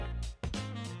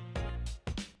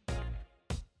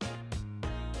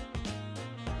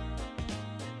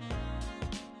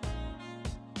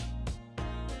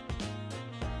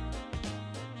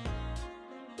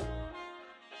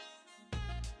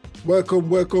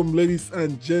Welcome, ladies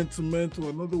and gentlemen, to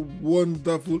another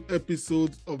wonderful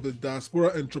episode of the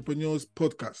Diaspora Entrepreneurs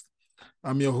Podcast.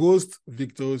 I'm your host,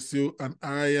 Victor Osio, and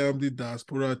I am the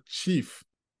Diaspora Chief.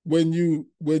 When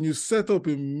you set up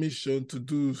a mission to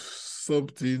do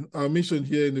something, our mission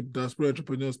here in the Diaspora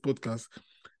Entrepreneurs Podcast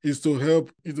is to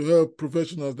help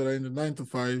professionals that are in the 9 to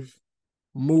 5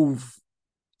 move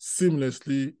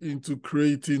seamlessly into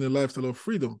creating a lifestyle of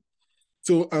freedom.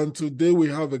 So, and today we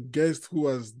have a guest who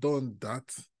has done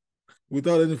that.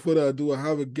 Without any further ado, I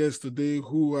have a guest today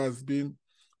who has been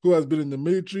in the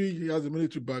military. He has a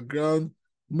military background,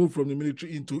 moved from the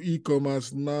military into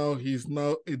e-commerce. Now he's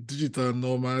a digital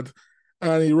nomad,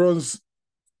 and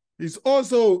he's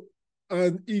also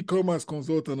an e-commerce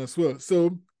consultant as well.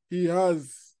 So he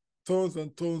has tons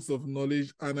and tons of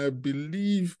knowledge, and I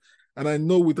believe, and I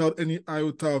know without any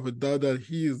iota of a doubt that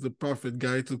he is the perfect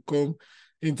guy to come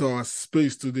into our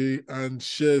space today and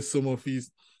share some of his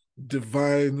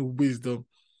divine wisdom.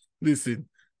 Listen,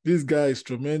 this guy is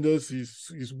tremendous.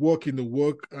 He's walking the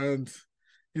walk, and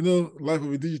life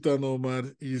of a digital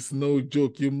nomad is no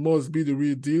joke. You must be the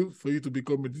real deal for you to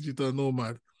become a digital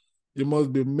nomad. You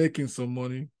must be making some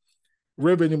money.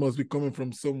 Revenue must be coming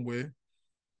from somewhere.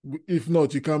 If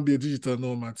not, you can't be a digital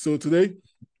nomad. So today,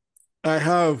 I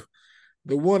have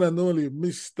the one and only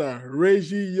Mr.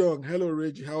 Reggie Young. Hello,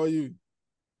 Reggie. How are you?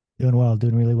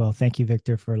 Doing really well. Thank you,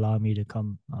 Victor, for allowing me to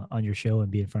come on your show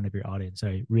and be in front of your audience.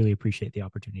 I really appreciate the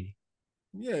opportunity.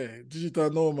 Yeah,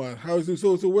 digital nomad. How is it?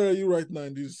 So where are you right now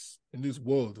in this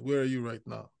world? Where are you right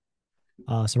now?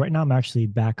 So right now I'm actually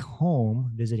back home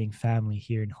visiting family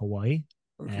here in Hawaii,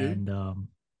 Okay. and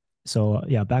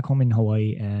yeah, back home in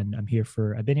Hawaii, and I've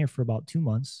been here for about 2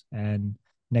 months, and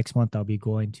next month I'll be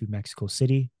going to Mexico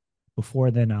City.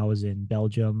 Before then, I was in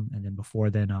Belgium, and then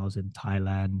before then I was in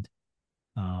Thailand.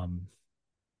 Um,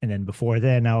 and then before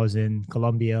then I was in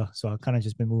Colombia. So I've kind of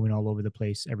just been moving all over the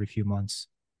place every few months,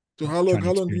 So how long trying to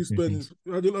how long do you experience new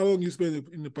spend things. how long you spend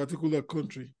in a particular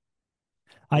country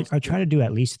or I try state? to do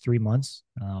at least 3 months.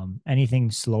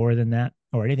 Anything slower than that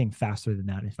or anything faster than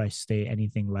that, if I stay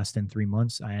anything less than 3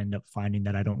 months, I end up finding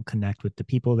that I don't connect with the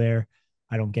people there.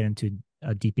 I don't get into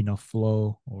a deep enough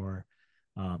flow, or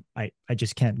I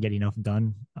just can't get enough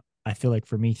done. I feel like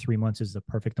for me, 3 months is the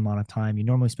perfect amount of time. You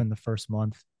normally spend the first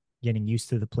month getting used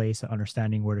to the place,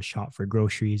 understanding where to shop for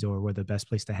groceries or where the best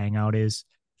place to hang out is.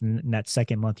 And in that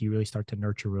second month, you really start to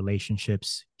nurture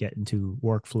relationships, get into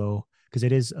workflow, because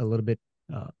it is a little bit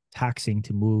taxing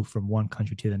to move from one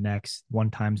country to the next,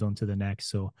 one time zone to the next.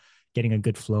 So getting a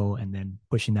good flow and then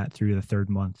pushing that through the third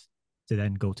month to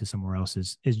then go to somewhere else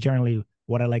is generally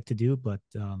what I like to do. But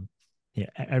yeah,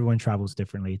 everyone travels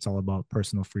differently. It's all about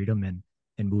personal freedom and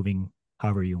moving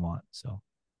however you want. So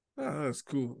That's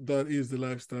cool. That is the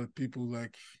lifestyle people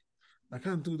like. I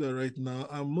can't do that right now.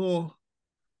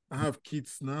 I have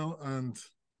kids now, and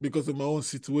because of my own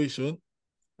situation,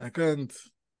 I can't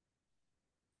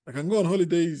I can go on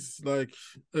holidays like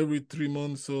every 3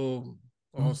 months or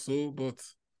so, but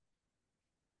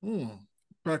hmm,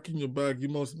 packing your bag, you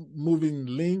must move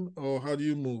in lean, or how do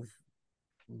you move?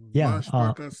 yeah, Large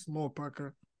packer, small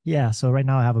packer. yeah. So right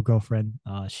now I have a girlfriend.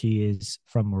 She is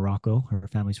from Morocco. Her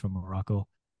family's from Morocco.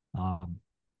 Um,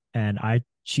 and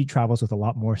she travels with a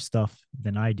lot more stuff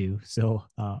than I do. So,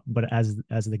 but as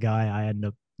the guy, I end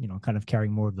up kind of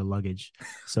carrying more of the luggage.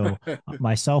 So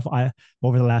myself, I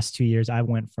over the last 2 years, I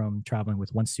went from traveling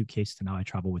with one suitcase to now I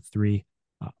travel with three.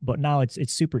 But now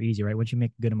it's super easy, right? Once you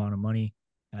make a good amount of money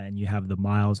and you have the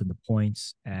miles and the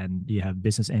points and you have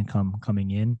business income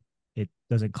coming in, it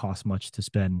doesn't cost much to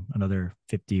spend another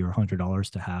 $50 or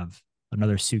 $100 to have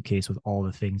another suitcase with all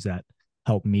the things that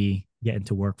help me get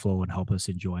into workflow and help us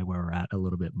enjoy where we're at a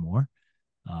little bit more.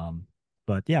 Um,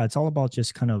 but yeah, it's all about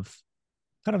just kind of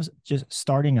just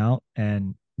starting out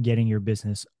and getting your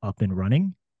business up and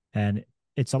running. And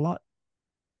it's a lot,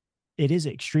 it is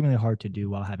extremely hard to do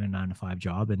while having a 9 to 5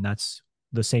 job. And that's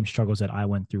the same struggles that I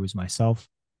went through as myself.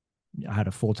 I had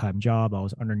a full-time job. I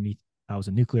was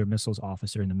a nuclear missiles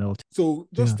officer in the military. So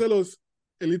Yeah. just tell us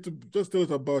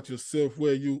about yourself.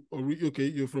 Where you, okay,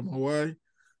 you're from Hawaii.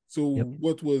 So Yep.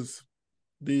 what was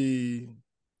the,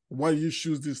 why you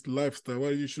choose this lifestyle?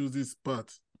 Why you choose this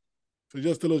path? So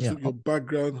just tell us Yeah. your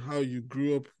background, how you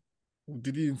grew up.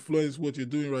 Did it influence what you're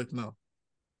doing right now?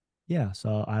 Yeah.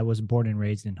 So I was born and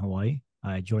raised in Hawaii.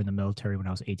 I joined the military when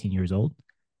I was 18 years old,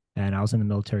 and I was in the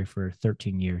military for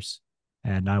 13 years.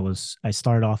 And I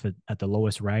started off at the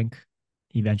lowest rank,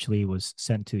 eventually was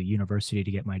sent to university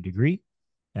to get my degree.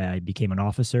 I became an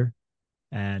officer,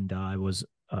 and I was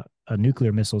a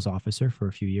nuclear missiles officer for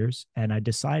a few years. And I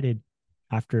decided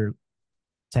after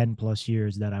 10 plus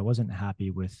years that I wasn't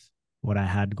happy with what I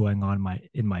had going on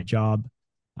in my job.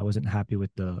 I wasn't happy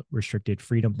with the restricted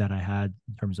freedom that I had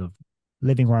in terms of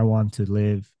living where I wanted to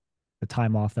live, the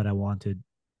time off that I wanted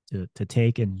to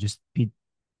take, and just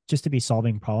to be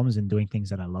solving problems and doing things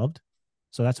that I loved.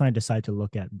 So that's when I decided to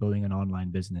look at building an online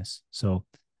business. So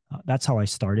that's how I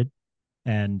started.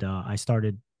 And I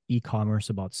started e-commerce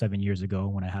about 7 years ago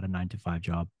when I had a 9 to 5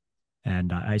 job.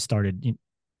 And I started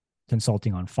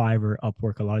consulting on Fiverr,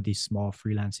 Upwork, a lot of these small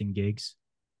freelancing gigs.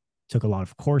 Took a lot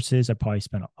of courses. I probably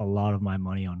spent a lot of my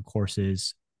money on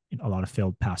courses, a lot of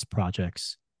failed past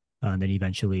projects. And then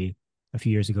eventually, a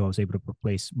few years ago, I was able to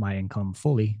replace my income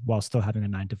fully while still having a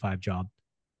 9 to 5 job.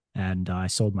 And I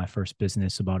sold my first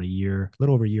business about a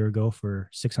little over a year ago for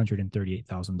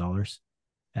 $638,000.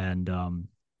 And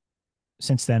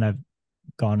since then, I've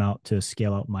gone out to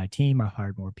scale out my team. I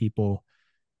hired more people,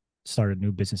 started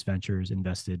new business ventures,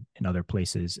 invested in other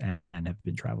places, and have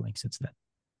been traveling since then.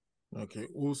 Okay,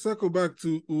 we'll circle back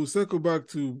to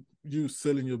you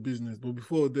selling your business, but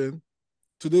before then,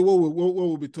 today what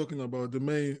we'll be talking about, the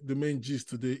main gist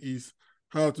today is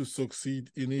how to succeed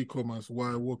in e-commerce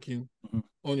while working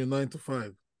on your 9 to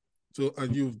 5. So,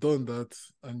 and you've done that,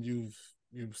 and you've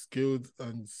scaled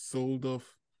and sold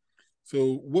off.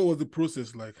 So, what was the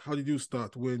process like? How did you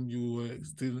start when you were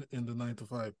still in the 9 to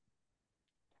 5?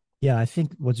 Yeah, I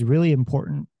think what's really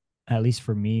important, at least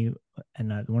for me,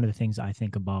 and one of the things I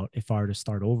think about if I were to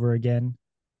start over again,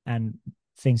 and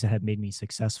things that have made me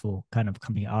successful kind of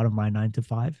coming out of my 9 to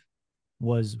 5,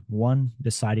 was one,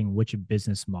 deciding which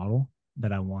business model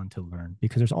that I want to learn,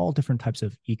 because there's all different types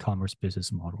of e-commerce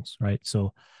business models, right?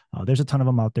 So there's a ton of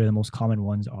them out there. The most common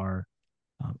ones are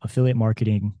affiliate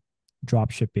marketing,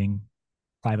 drop shipping,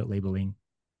 private labeling,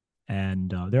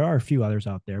 and there are a few others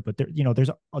out there, but there's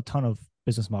a ton of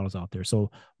business models out there.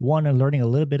 So one, I'm learning a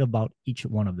little bit about each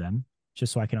one of them,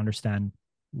 just so I can understand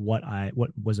what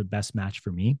was a best match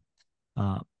for me,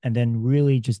 and then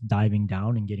really just diving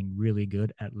down and getting really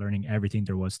good at learning everything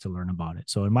there was to learn about it.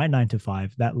 So in my 9 to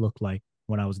 5, that looked like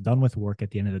when I was done with work at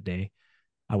the end of the day,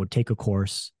 I would take a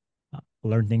course,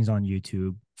 learn things on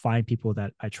YouTube, find people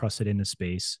that I trusted in the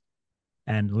space,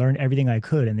 and learn everything I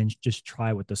could, and then just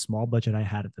try with the small budget I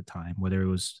had at the time. Whether it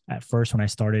was, at first when I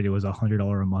started, it was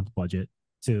 $100 a month budget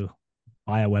to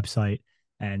buy a website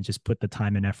and just put the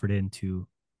time and effort into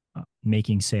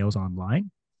making sales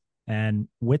online. And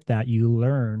with that, you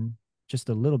learn just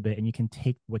a little bit, and you can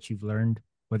take what you've learned,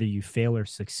 whether you fail or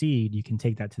succeed, you can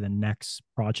take that to the next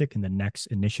project and the next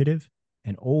initiative.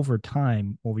 And over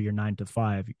time, over your 9 to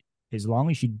 5, as long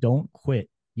as you don't quit,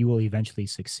 you will eventually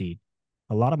succeed.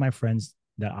 A lot of my friends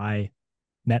that I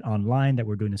met online that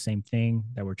were doing the same thing,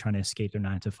 that were trying to escape their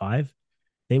 9 to 5,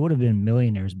 they would have been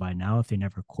millionaires by now if they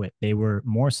never quit. They were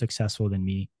more successful than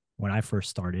me when I first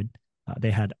started.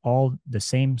 They had all the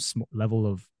same level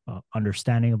of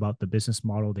understanding about the business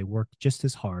model. They worked just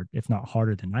as hard, if not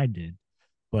harder than I did.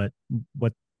 But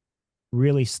what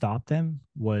really stopped them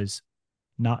was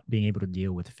not being able to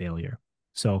deal with failure.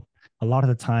 So a lot of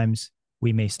the times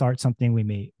we may start something, we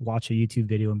may watch a YouTube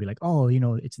video and be like, oh,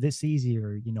 it's this easy,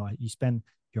 or, you spend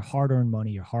your hard earned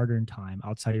money, your hard earned time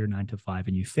outside of your 9 to 5,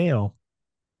 and you fail.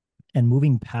 And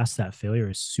moving past that failure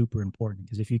is super important,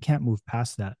 because if you can't move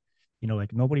past that,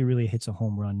 like nobody really hits a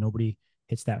home run, nobody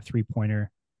hits that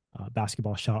 3-pointer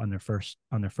basketball shot on their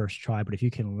first try. But if you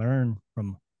can learn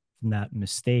from that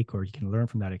mistake, or you can learn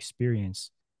from that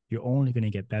experience, you're only going to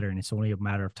get better, and it's only a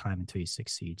matter of time until you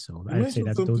succeed. So You I'd say mentioned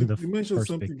that those are something. the You mentioned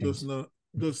first big something just things. now.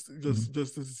 Just Mhm. just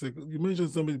just a second. You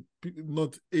mentioned something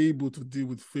not able to deal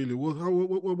with failure.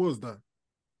 What was that?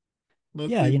 Not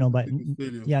Yeah, able to but deal with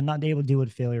failure. yeah, not able to deal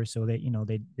with failure. So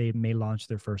they may launch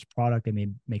their first product, they may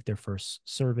make their first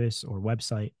service or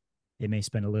website. They may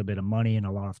spend a little bit of money and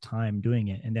a lot of time doing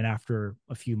it, and then after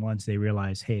a few months, they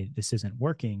realize, hey, this isn't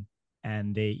working,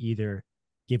 and they either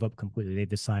give up completely. They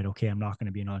decide, okay, I'm not going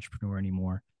to be an entrepreneur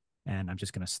anymore, and I'm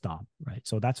just going to stop. Right.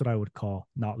 So that's what I would call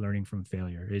not learning from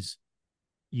failure. Is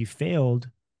you failed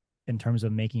in terms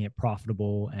of making it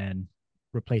profitable and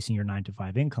replacing your 9 to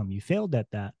 5 income. You failed at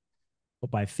that,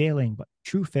 but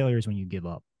true failure is when you give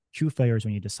up. True failure is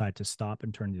when you decide to stop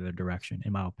and turn the other direction,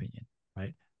 in my opinion,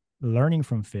 right? Learning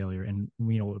from failure, and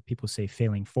what people say,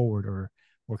 failing forward, or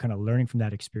kind of learning from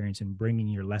that experience and bringing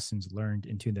your lessons learned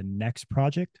into the next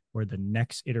project or the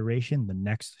next iteration, the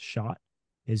next shot,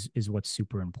 is what's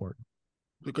super important.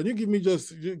 So can you give me just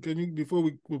can you before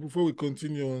we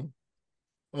continue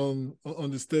on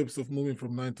the steps of moving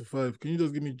from 9 to 5? Can you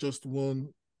just give me just one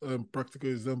practical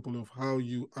example of how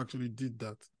you actually did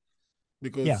that? Yeah,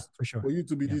 Because for sure. for you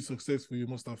to be Yeah. this successful, you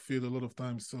must have failed a lot of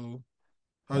times. So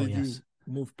how Oh, did you yes.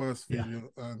 move past Yeah. failure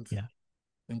and Yeah.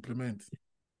 implement?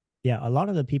 Yeah, a lot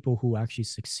of the people who actually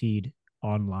succeed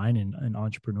online and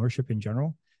entrepreneurship in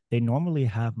general, they normally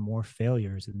have more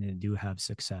failures than they do have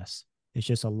success. It's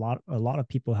just a lot of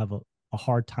people have a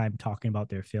hard time talking about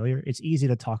their failure. It's easy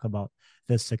to talk about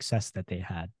the success that they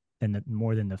had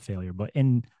more than the failure. But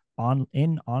in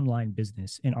online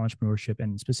business, in entrepreneurship,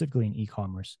 and specifically in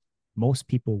e-commerce, most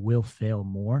people will fail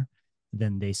more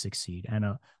than they succeed. And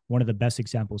one of the best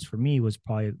examples for me was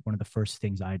probably one of the first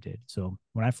things I did. So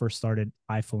when I first started,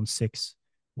 iPhone 6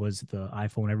 was the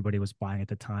iPhone everybody was buying at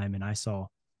the time. And I saw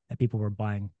that people were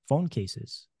buying phone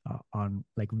cases on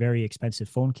like very expensive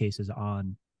phone cases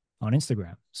on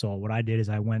Instagram. So what I did is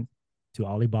I went to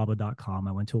Alibaba.com.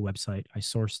 I went to a website. I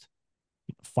sourced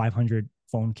 500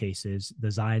 phone cases,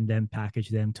 designed them,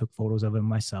 packaged them, took photos of them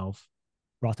myself,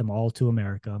 brought them all to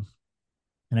America,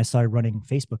 and I started running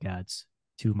Facebook ads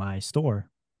to my store.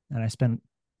 And I spent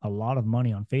a lot of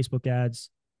money on Facebook ads,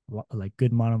 like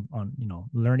good amount of, on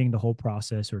learning the whole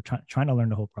process or trying to learn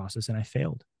the whole process, and I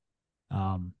failed.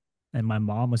 Um, and my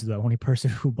mom was the only person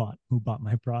who bought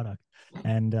my product,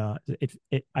 and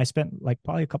it I spent like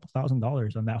probably a couple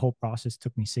 $1,000s on that whole process. It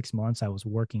took me 6 months. I was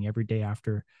working every day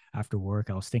after work.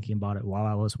 I was thinking about it while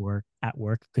I was at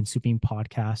work, consuming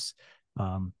podcasts,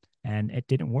 and it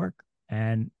didn't work.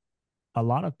 And a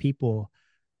lot of people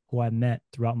who I met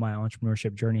throughout my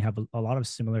entrepreneurship journey have a lot of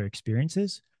similar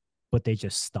experiences, but they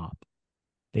just stop.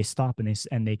 They stop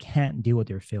and they can't deal with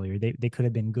their failure. They could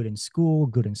have been good in school,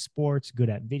 good in sports, good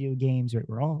at video games. Right?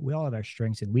 We all have our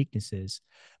strengths and weaknesses,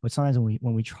 but sometimes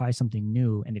when we try something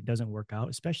new and it doesn't work out,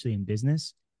 especially in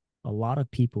business, a lot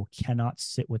of people cannot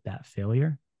sit with that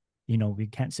failure. We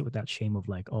can't sit with that shame of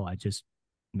like, oh,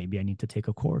 maybe I need to take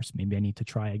a course, maybe I need to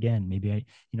try again, maybe I,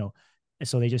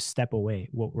 so they just step away.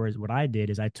 Whereas what I did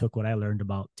is I took what I learned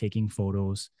about taking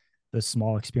photos, the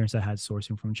small experience I had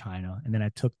sourcing from China, and then I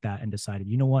took that and decided,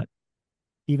 you know what?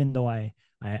 Even though I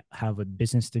have a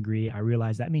business degree, I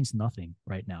realize that means nothing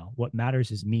right now. What matters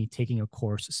is me taking a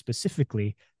course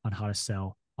specifically on how to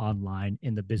sell online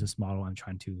in the business model I'm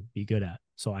trying to be good at.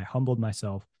 So I humbled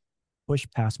myself,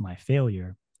 pushed past my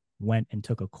failure, went and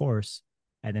took a course,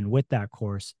 and then with that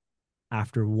course,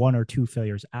 after one or two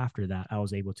failures after that, I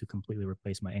was able to completely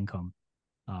replace my income,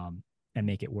 and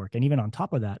make it work. And even on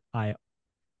top of that, I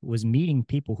was meeting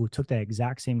people who took that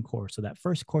exact same course. So that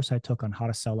first course I took on how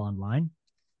to sell online,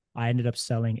 I ended up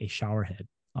selling a shower head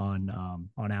on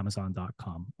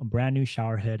Amazon.com, a brand new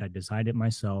shower head. I designed it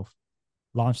myself,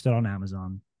 launched it on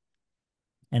Amazon,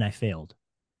 and I failed.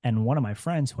 And one of my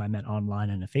friends who I met online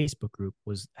in a Facebook group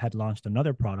had launched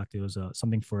another product. It was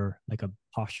something for like a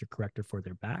posture corrector for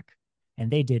their back, and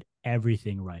they did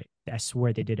everything right. I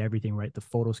swear they did everything right. The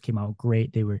photos came out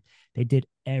great. They did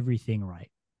everything right,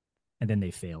 and then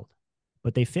they failed.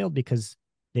 But they failed because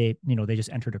they just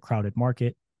entered a crowded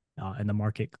market, and the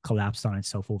market collapsed on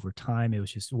itself over time. It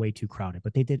was just way too crowded.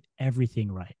 But they did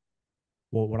everything right.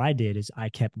 Well, what I did is I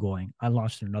kept going. I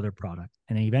launched another product,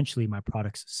 and then eventually my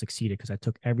products succeeded because I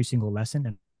took every single lesson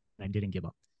and I didn't give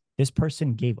up. This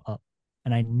person gave up,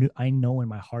 and I know in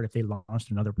my heart if they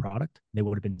launched another product, they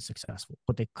would have been successful,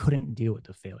 but they couldn't deal with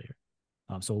the failure.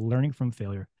 So learning from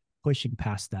failure, pushing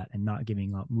past that, and not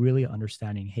giving up, really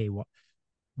understanding, hey,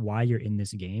 why you're in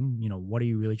this game. What are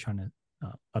you really trying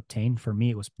to obtain? For me,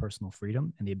 it was personal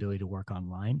freedom and the ability to work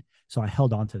online. So I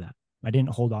held on to that. I didn't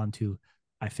hold on to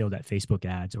I failed at Facebook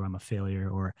ads, or I'm a failure,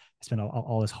 or I spent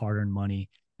all this hard-earned money,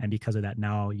 and because of that,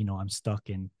 now I'm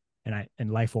stuck in,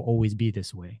 and life will always be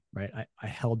this way, right? I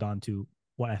held on to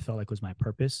what I felt like was my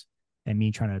purpose, and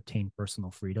me trying to obtain personal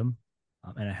freedom,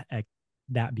 and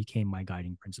that became my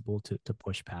guiding principle to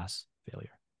push past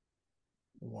failure.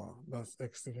 Wow, that's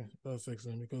excellent. That's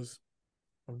excellent because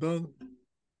I've done,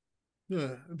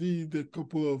 yeah, the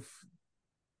couple of,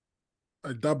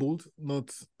 I dabbled,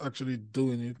 not actually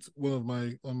doing it. One of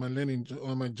my on my learning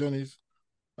on my journeys,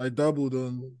 I dabbled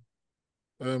on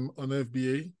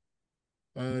FBA.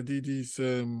 And I did this.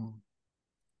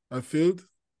 I failed,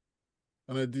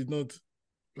 and I did not,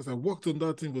 because I worked on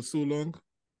that thing for so long,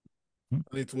 and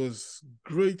it was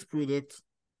great product.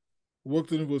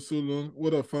 Worked on it for so long.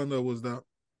 What I found out was that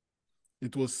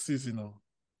it was seasonal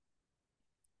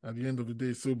at the end of the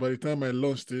day. So by the time I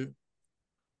launched it,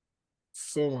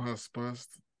 summer has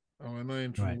passed, and we're now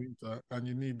entering Right. winter, and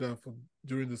you need that for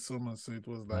during the summer. So it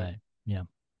was like, Right. Yeah.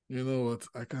 you know what,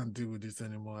 I can't deal with this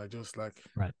anymore. I just like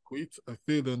Right. quit. I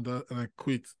failed on that, and I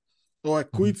quit. Oh, I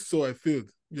Mm-hmm. quit, so I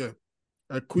failed. Yeah,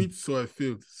 I quit, so I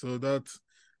failed. So that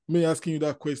me asking you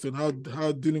that question, how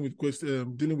dealing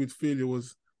with failure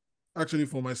was actually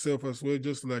for myself as well,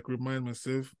 just to like remind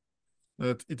myself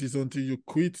that it is until you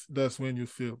quit that's when you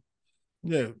fail.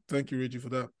 Yeah, thank you, Reggie, for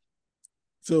that.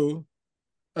 So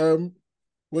Um,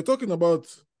 we're talking about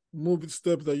moving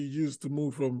steps that you use to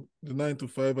move from the 9 to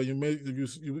 5, and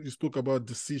you spoke about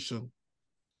decision.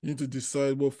 You need to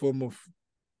decide what form of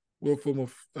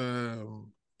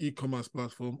e-commerce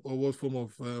platform or what form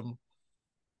of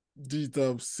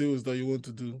digital sales that you want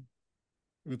to do.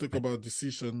 We talk about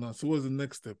decision now. So what's the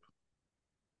next step?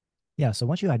 Yeah. So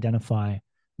once you identify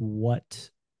what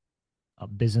a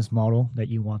business model that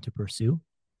you want to pursue,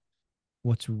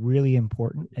 what's really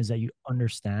important is that you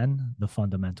understand the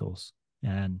fundamentals.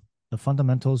 And the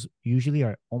fundamentals usually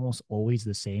are almost always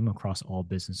the same across all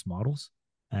business models.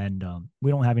 And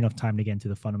we don't have enough time to get into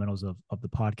the fundamentals of the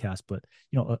podcast, but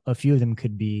a few of them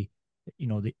could be,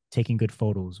 taking good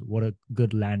photos, what a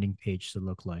good landing page should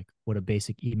look like, what a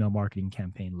basic email marketing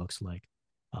campaign looks like,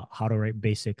 how to write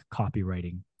basic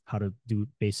copywriting, how to do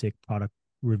basic product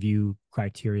review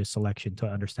criteria selection to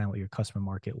understand what your customer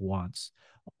market wants.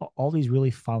 All these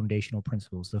really foundational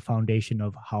principles, the foundation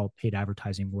of how paid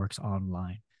advertising works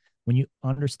online. When you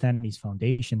understand these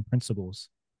foundation principles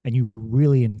and you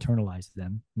really internalize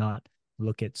them, not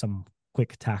look at some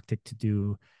quick tactic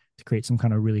to create some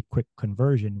kind of really quick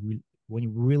conversion. When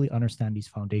you really understand these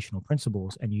foundational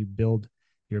principles and you build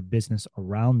your business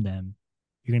around them,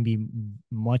 you're going to be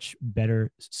much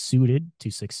better suited to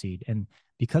succeed. And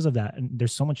because of that, and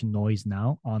there's so much noise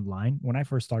now online. When I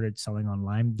first started selling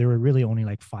online, there were really only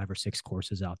like 5 or 6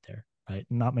 courses out there, right?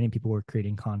 Not many people were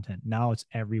creating content. Now it's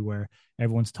everywhere.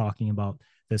 Everyone's talking about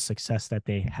the success that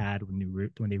they had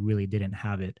when they really didn't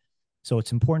have it. So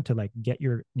it's important to like get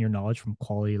your knowledge from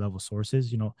quality level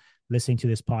sources. Listening to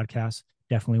this podcast,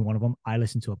 definitely one of them. I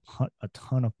listen to a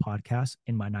ton of podcasts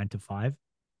in my 9 to 5.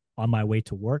 On my way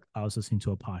to work, I was listening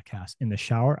to a podcast. In the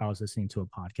shower, I was listening to a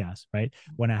podcast, right?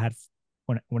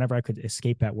 Whenever I could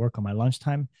escape at work on my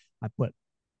lunchtime, I put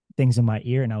things in my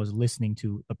ear and I was listening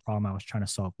to the problem I was trying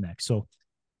to solve next. So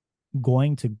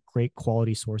going to great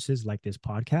quality sources like this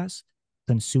podcast,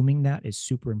 consuming that is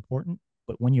super important.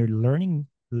 But when you're learning,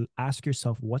 ask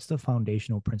yourself, what's the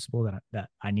foundational principle that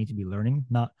I need to be learning?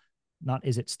 Not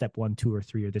is it step 1, 2, or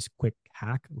 3 or this quick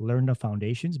hack. Learn the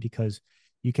foundations, because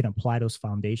you can apply those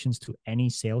foundations to any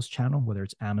sales channel, whether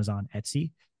it's Amazon,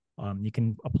 Etsy. You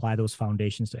can apply those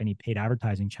foundations to any paid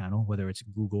advertising channel, whether it's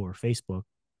Google or Facebook.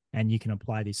 And you can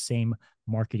apply these same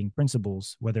marketing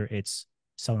principles, whether it's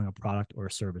selling a product or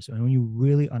a service. And when you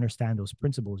really understand those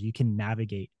principles, you can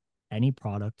navigate any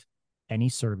product, any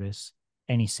service,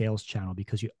 any sales channel,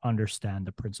 because you understand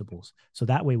the principles. So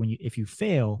that way, if you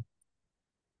fail,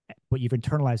 but you've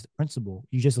internalized the principle,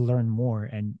 you just learn more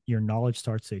and your knowledge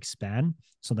starts to expand.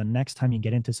 So the next time you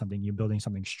get into something, you're building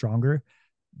something stronger,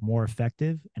 more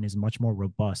effective, and is much more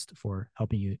robust for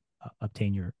helping you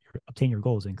obtain your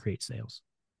goals and create sales.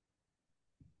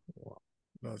 Wow.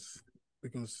 That's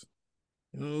because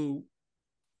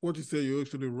what you say, you're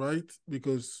actually right,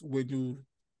 because when you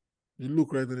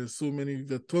look right, there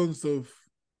are tons of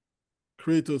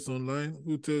creators online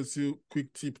who tells you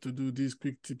quick tip to do this,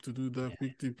 quick tip to do that,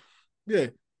 quick tip. Yeah,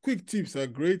 quick tips are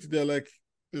great. They're like,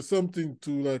 there's something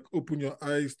to like open your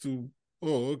eyes to,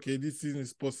 oh, okay, this thing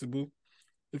is possible.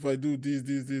 If I do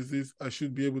this, I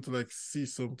should be able to like see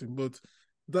something. But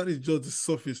that is just the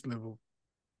surface level.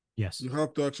 Yes. You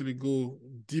have to actually go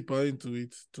deeper into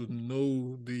it to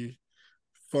know the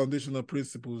foundational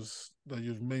principles that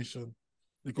you've mentioned.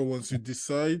 Because once you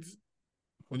decide,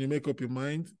 when you make up your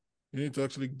mind, you need to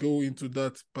actually go into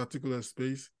that particular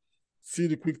space, see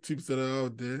the quick tips that are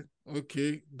out there.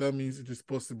 Okay, that means it is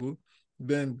possible.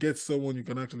 Then get someone you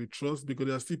can actually trust, because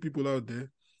there are still people out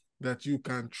there that you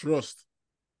can trust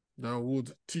that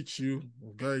would teach you,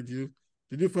 guide you.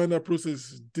 Did you find that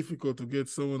process difficult to get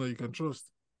someone that you can trust?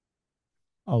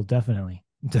 Oh, definitely.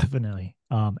 Definitely.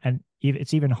 And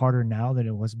it's even harder now than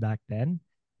it was back then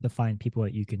to find people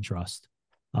that you can trust.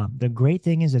 The great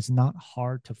thing is it's not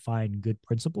hard to find good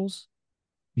principles,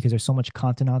 because there's so much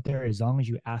content out there. As long as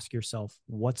you ask yourself,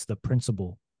 what's the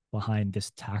principle behind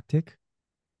this tactic?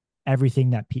 Everything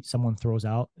that someone throws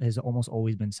out has almost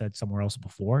always been said somewhere else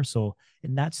before. So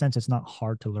in that sense, it's not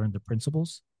hard to learn the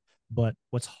principles. But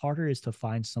what's harder is to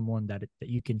find someone that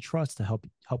you can trust to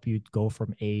help you go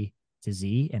from A to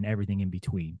Z and everything in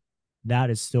between. That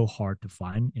is still hard to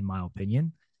find, in my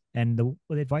opinion. And the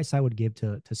advice I would give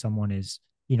to someone is,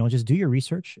 just do your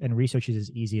research. And research is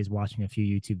as easy as watching a few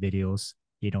YouTube videos,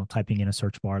 typing in a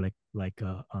search bar like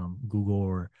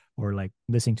Google, or like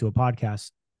listening to a podcast.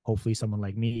 Hopefully someone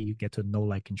like me you get to know,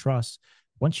 like, and trust.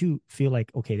 Once you feel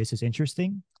like, okay, this is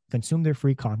interesting, consume their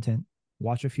free content,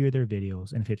 watch a few of their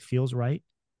videos, and if it feels right,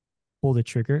 pull the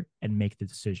trigger and make the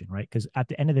decision, right? Because at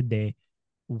the end of the day,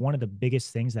 one of the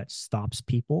biggest things that stops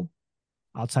people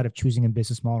outside of choosing a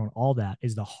business model and all that,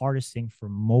 is the hardest thing for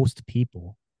most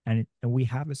people. And we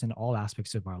have this in all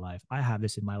aspects of our life. I have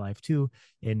this in my life too,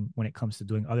 in when it comes to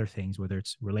doing other things, whether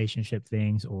it's relationship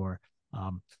things or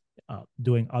um,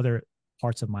 doing other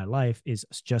parts of my life, is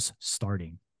just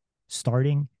starting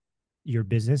your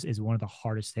business is one of the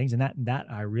hardest things. And that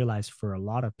I realize for a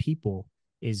lot of people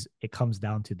is it comes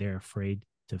down to they're afraid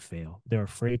to fail. They're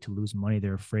afraid to lose money.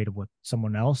 They're afraid of what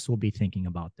someone else will be thinking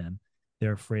about them.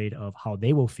 They're afraid of how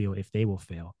they will feel if they will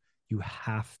fail. You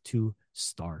have to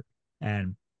start.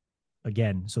 And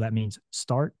again, so that means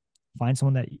start, find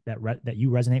someone that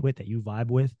you resonate with, that you vibe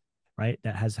with, right?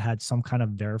 That has had some kind of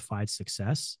verified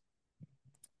success.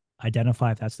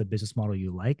 Identify if that's the business model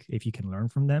you like, if you can learn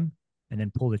from them, and then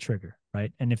pull the trigger,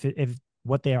 right? And if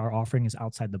what they are offering is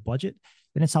outside the budget,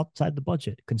 then it's outside the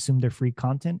budget. Consume their free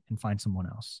content and find someone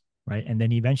else, right? And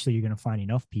then eventually you're going to find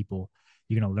enough people,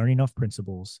 you're going to learn enough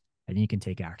principles, and you can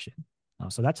take action.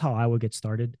 So that's how I would get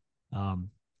started.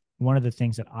 One of the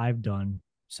things that I've done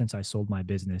since I sold my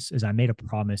business is I made a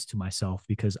promise to myself,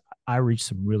 because I reached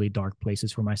some really dark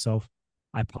places for myself.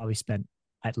 I probably spent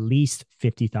at least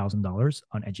 $50,000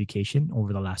 on education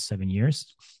over the last 7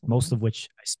 years, most of which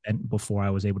I spent before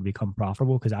I was able to become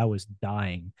profitable, because I was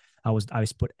dying. I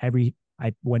was put every,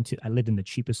 I lived in the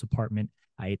cheapest apartment.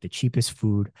 I ate the cheapest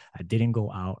food. I didn't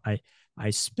go out. I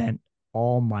spent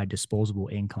all my disposable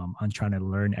income on trying to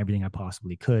learn everything I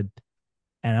possibly could.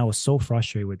 And I was so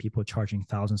frustrated with people charging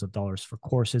thousands of dollars for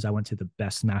courses. I went to the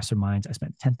best masterminds. I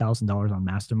spent $10,000 on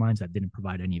masterminds that didn't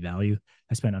provide any value.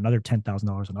 I spent another $10,000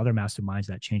 on other masterminds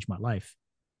that changed my life.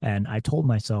 And I told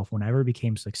myself, when I ever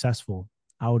became successful,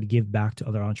 I would give back to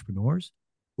other entrepreneurs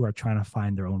who are trying to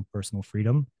find their own personal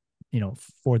freedom,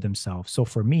 for themselves. So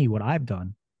for me, what I've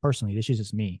done personally, this is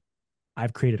just me.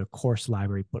 I've created a course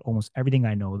library, put almost everything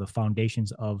I know, the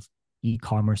foundations of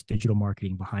e-commerce, digital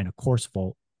marketing, behind a course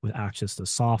vault with access to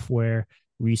software,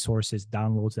 resources,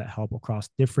 downloads that help across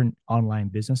different online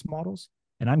business models.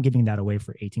 And I'm giving that away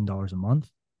for $18 a month.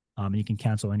 And you can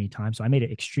cancel anytime. So I made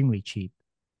it extremely cheap.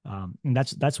 And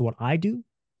that's what I do.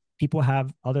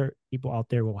 Other people out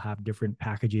there will have different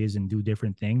packages and do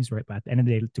different things, right? But at the end of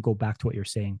the day, to go back to what you're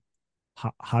saying,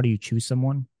 how do you choose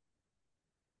someone?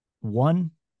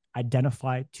 One,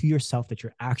 identify to yourself that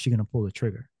you're actually going to pull the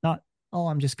trigger. Not, oh,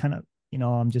 I'm just kind of,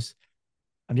 I'm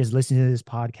just listening to this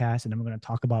podcast and I'm going to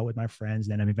talk about it with my friends.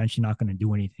 Then I'm eventually not going to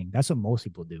do anything. That's what most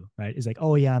people do, right? It's like,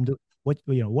 oh yeah, I'm doing what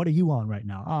are you on right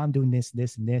now? Oh, I'm doing this,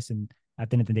 this, and this. And at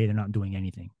the end of the day, they're not doing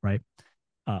anything, right?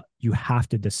 You have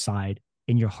to decide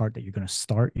in your heart that you're going to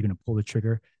start, you're going to pull the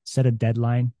trigger, set a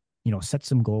deadline, set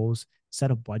some goals,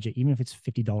 set a budget, even if it's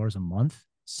 $50 a month,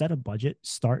 set a budget,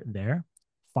 start there,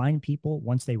 find people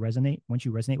once you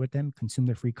resonate with them, consume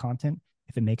their free content.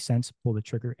 If it makes sense, pull the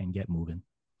trigger and get moving.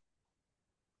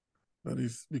 That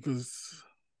is because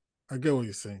I get what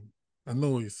you're saying. I know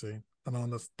what you're saying. And I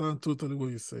understand totally what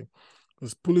you're saying.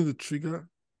 Because pulling the trigger,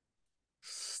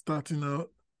 starting out,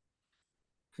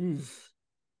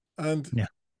 and yeah.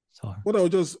 What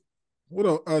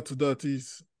I'll add to that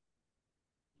is,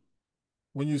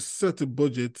 when you set a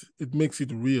budget, it makes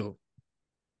it real.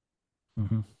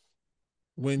 Mm-hmm.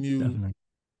 When you Definitely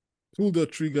pull the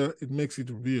trigger, it makes it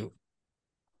real.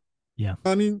 Yeah.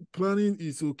 Planning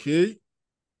is okay,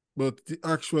 but the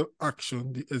actual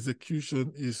action, the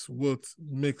execution is what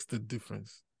makes the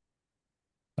difference.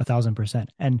 1,000%.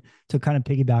 And to kind of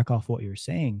piggyback off what you're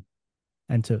saying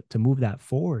and to move that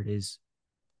forward is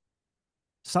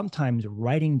sometimes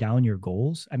writing down your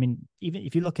goals. I mean, even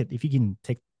if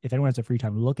anyone has a free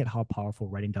time, look at how powerful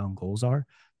writing down goals are.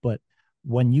 But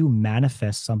when you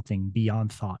manifest something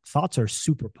beyond thoughts are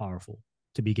super powerful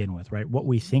to begin with, right? What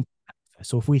we think.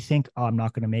 So if we think, oh, I'm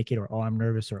not going to make it, or oh, I'm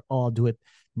nervous, or oh, I'll do it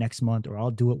next month, or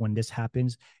I'll do it when this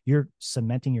happens, you're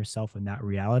cementing yourself in that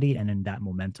reality and in that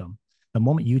momentum. The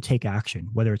moment you take action,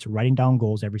 whether it's writing down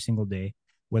goals every single day,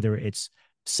 whether it's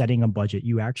setting a budget,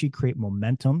 you actually create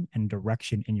momentum and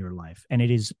direction in your life. And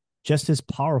it is just as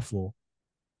powerful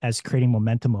as creating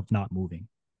momentum of not moving.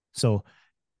 So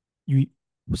you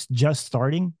just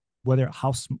starting,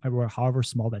 however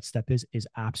small that step is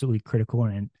absolutely critical.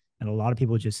 And a lot of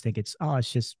people just think it's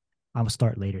just, I'm gonna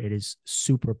start later. It is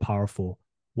super powerful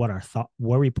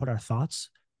where we put our thoughts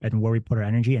and where we put our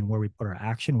energy and where we put our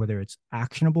action, whether it's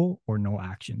actionable or no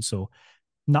action. So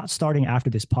not starting after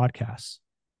this podcast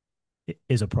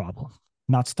is a problem.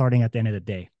 Not starting at the end of the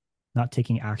day, not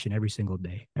taking action every single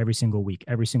day, every single week,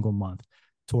 every single month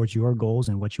towards your goals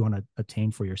and what you want to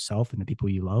attain for yourself and the people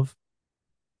you love,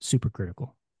 super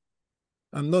critical.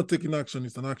 And not taking action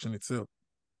is an action itself.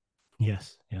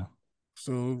 Yes. Yeah.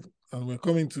 So, and we're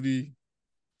coming to the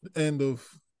end of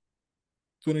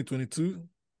 2022,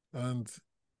 and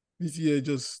this year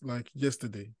just like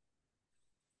yesterday.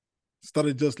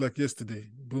 Started just like yesterday.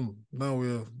 Boom. Now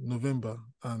we're November,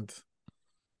 and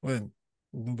when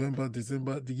November,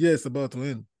 December, the year is about to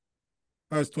end.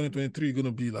 How's 2023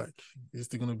 gonna be like? Is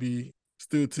it gonna be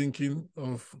still thinking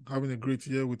of having a great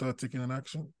year without taking an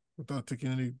action, without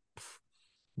taking any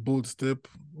bold step?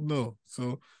 No.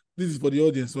 So this is for the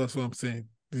audience. That's what I'm saying.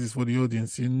 This is for the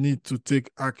audience. You need to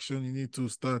take action. You need to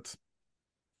start.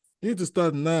 You need to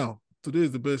start now. Today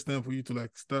is the best time for you to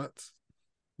like start,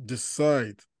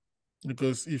 decide.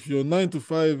 Because if you're 9 to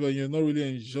 5 and you're not really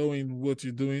enjoying what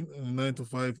you're doing in 9 to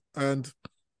 5, and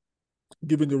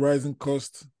given the rising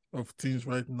cost of things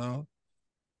right now,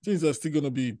 things are still going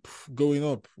to be going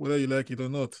up, whether you like it or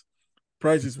not.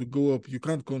 Prices will go up. You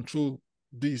can't control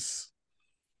this.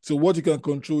 So what you can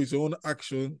control is your own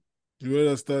action. You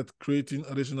rather start creating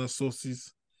additional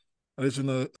sources,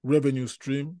 additional revenue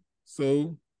stream.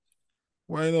 So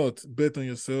why not bet on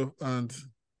yourself and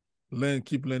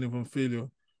keep learning from failure?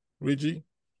 Reggie,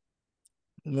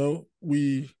 I'll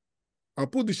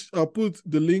put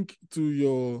the link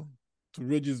to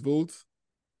Reggie's Vault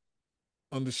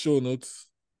on the show notes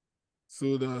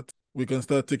so that we can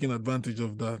start taking advantage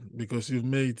of that, because you've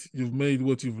made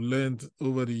what you've learned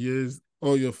over the years,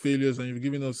 all your failures, and you've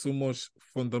given us so much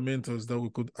fundamentals that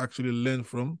we could actually learn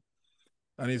from,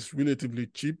 and it's relatively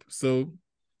cheap. So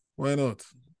why not?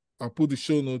 I'll put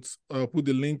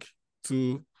the link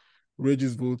to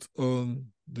Reggie's Vault on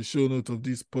the show note of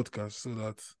this podcast so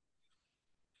that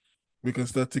we can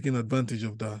start taking advantage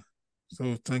of that.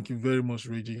 So thank you very much,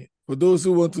 Reggie. For those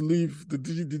who want to live the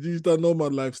digital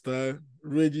nomad lifestyle,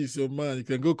 Reggie is your man. You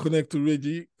can go connect to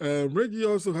Reggie. Reggie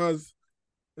also has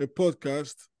a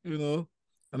podcast, and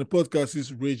the podcast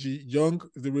is Reggie Young.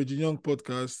 It's the Reggie Young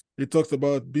podcast. It talks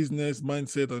about business,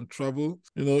 mindset, and travel.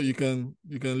 You can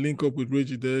link up with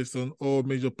Reggie there. It's on all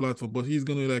major platforms, but he's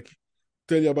gonna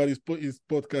tell you about his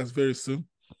podcast very soon.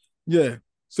 Yeah.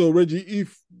 So Reggie,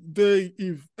 if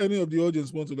any of the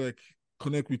audience want to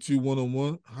connect with you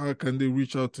one-on-one, how can they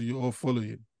reach out to you or follow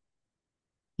you?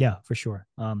 Yeah, for sure.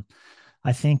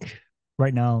 I think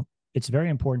right now it's very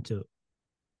important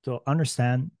to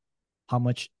understand how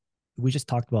much we just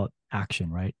talked about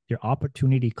action, right? Your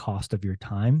opportunity cost of your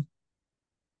time.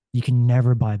 You can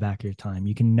never buy back your time.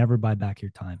 You can never buy back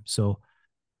your time. So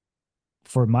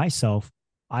for myself,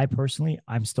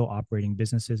 I'm still operating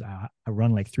businesses. I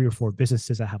run like 3 or 4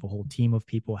 businesses. I have a whole team of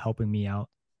people helping me out.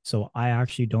 So I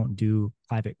actually don't do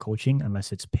private coaching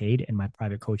unless it's paid, and my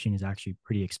private coaching is actually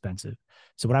pretty expensive.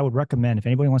 So what I would recommend, if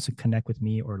anybody wants to connect with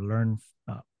me or learn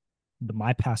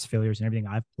my past failures and everything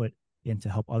I've put in to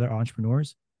help other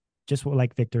entrepreneurs, just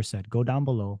like Victor said, go down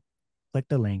below, click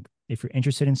the link. If you're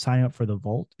interested in signing up for the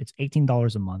Vault, it's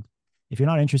 $18 a month. If you're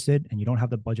not interested and you don't have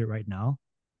the budget right now,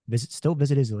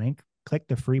 visit his link, click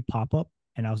the free pop-up,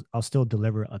 and I'll still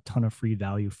deliver a ton of free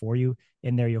value for you.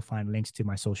 In there, you'll find links to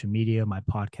my social media, my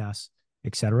podcasts,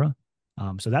 etc.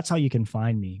 So that's how you can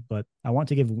find me. But I want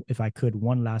to give, if I could,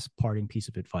 one last parting piece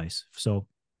of advice. So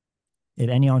if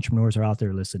any entrepreneurs are out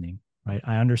there listening, right,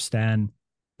 I understand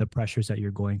the pressures that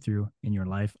you're going through in your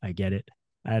life. I get it.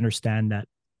 I understand that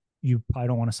you probably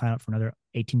don't want to sign up for another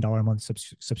 $18 a month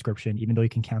subscription, even though you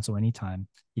can cancel anytime.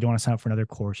 You don't want to sign up for another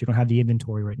course. You don't have the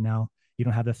inventory right now. You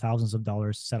don't have the thousands of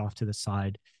dollars set off to the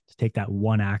side to take that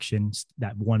one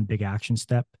big action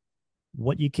step.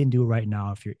 What you can do right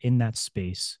now, if you're in that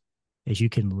space, is you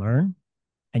can learn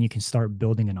and you can start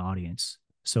building an audience.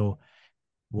 So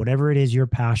whatever it is you're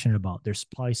passionate about, there's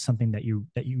probably something that you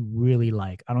really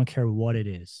like. I don't care what it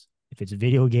is. If it's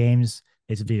video games,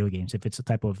 it's video games. If it's a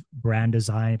type of brand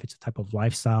design, if it's a type of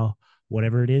lifestyle,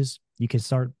 whatever it is, you can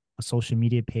start a social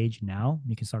media page now.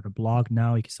 You can start a blog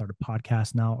now. You can start a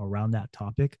podcast now around that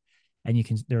topic. And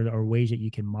there are ways that you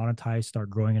can monetize, start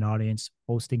growing an audience,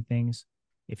 posting things.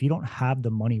 If you don't have the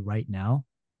money right now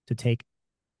to take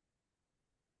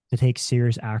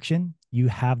serious action, you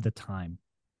have the time.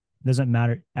 It doesn't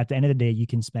matter. At the end of the day, you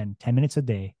can spend 10 minutes a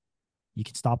day. You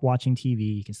can stop watching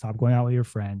TV. You can stop going out with your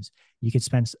friends. You can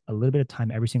spend a little bit of time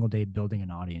every single day building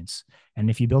an audience. And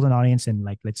if you build an audience and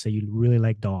let's say you really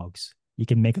like dogs, you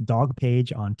can make a dog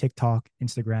page on TikTok,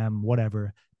 Instagram,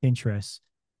 whatever, Pinterest.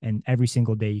 And every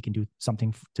single day you can do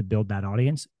something to build that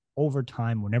audience. Over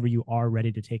time, whenever you are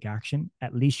ready to take action,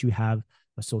 at least you have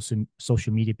a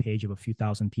social media page of a few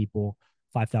thousand people,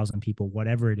 5,000 people,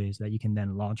 whatever it is that you can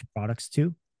then launch products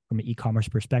to. From an e-commerce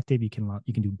perspective, you can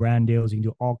do brand deals, you can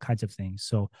do all kinds of things.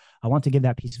 So I want to give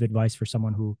that piece of advice for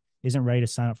someone who isn't ready to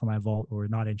sign up for my Vault or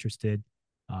not interested.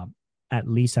 At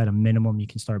least at a minimum, you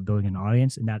can start building an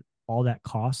audience, and that all that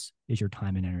costs is your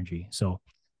time and energy. So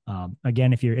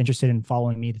Again, if you're interested in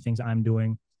following me, the things I'm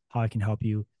doing, how I can help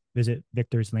you, visit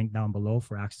Victor's link down below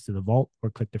for access to the vault, or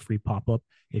click the free pop-up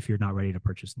if you're not ready to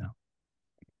purchase now.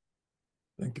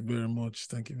 Thank you very much.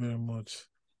 Thank you very much.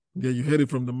 Yeah, you heard it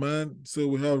from the man. So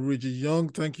we have Reggie Young.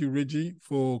 Thank you, Reggie,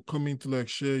 for coming to like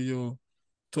share your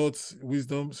thoughts,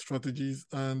 wisdom, strategies,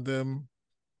 and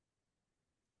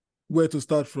where to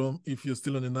start from if you're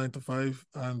still on a 9 to 5.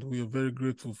 And we are very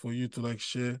grateful for you to like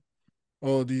share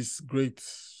all these great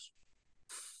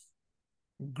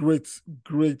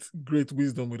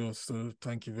wisdom with us. So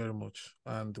thank you very much.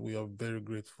 And we are very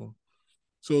grateful.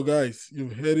 So guys,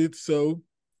 you've heard it. So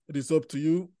it is up to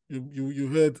you. You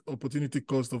heard opportunity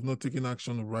cost of not taking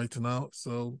action right now.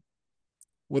 So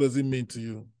what does it mean to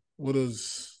you? What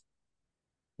does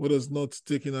not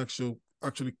taking action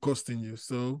actually costing you?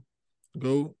 So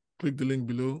go click the link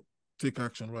below, take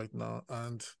action right now.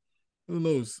 And who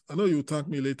knows? I know you'll thank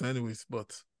me later anyways,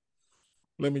 but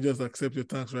let me just accept your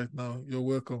thanks right now. You're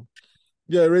welcome.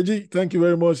 Yeah, Reggie, thank you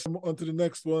very much. On to the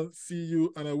next one. See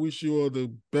you, and I wish you all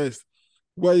the best.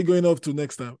 Where are you going off to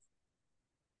next time?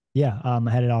 Yeah, I'm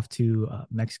headed off to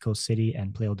Mexico City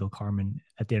and Playa del Carmen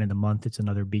at the end of the month. It's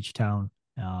another beach town.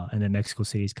 And then Mexico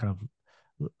City is kind of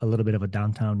a little bit of a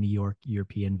downtown New York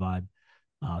European vibe.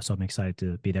 So I'm excited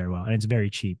to be there. Well, and it's very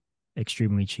cheap,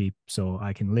 extremely cheap. So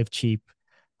I can live cheap,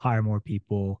 hire more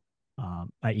people.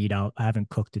 I eat out. I haven't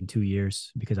cooked in 2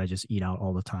 years because I just eat out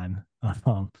all the time.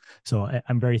 So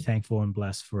I'm very thankful and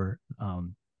blessed for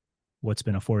what's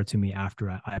been afforded to me after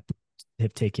I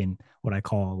have taken what I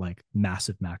call like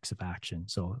massive action.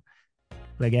 So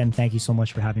again, thank you so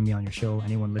much for having me on your show.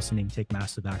 Anyone listening, take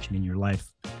massive action in your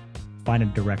life, find a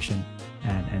direction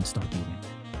and start moving.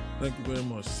 Thank you very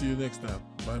much. See you next time.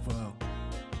 Bye for now.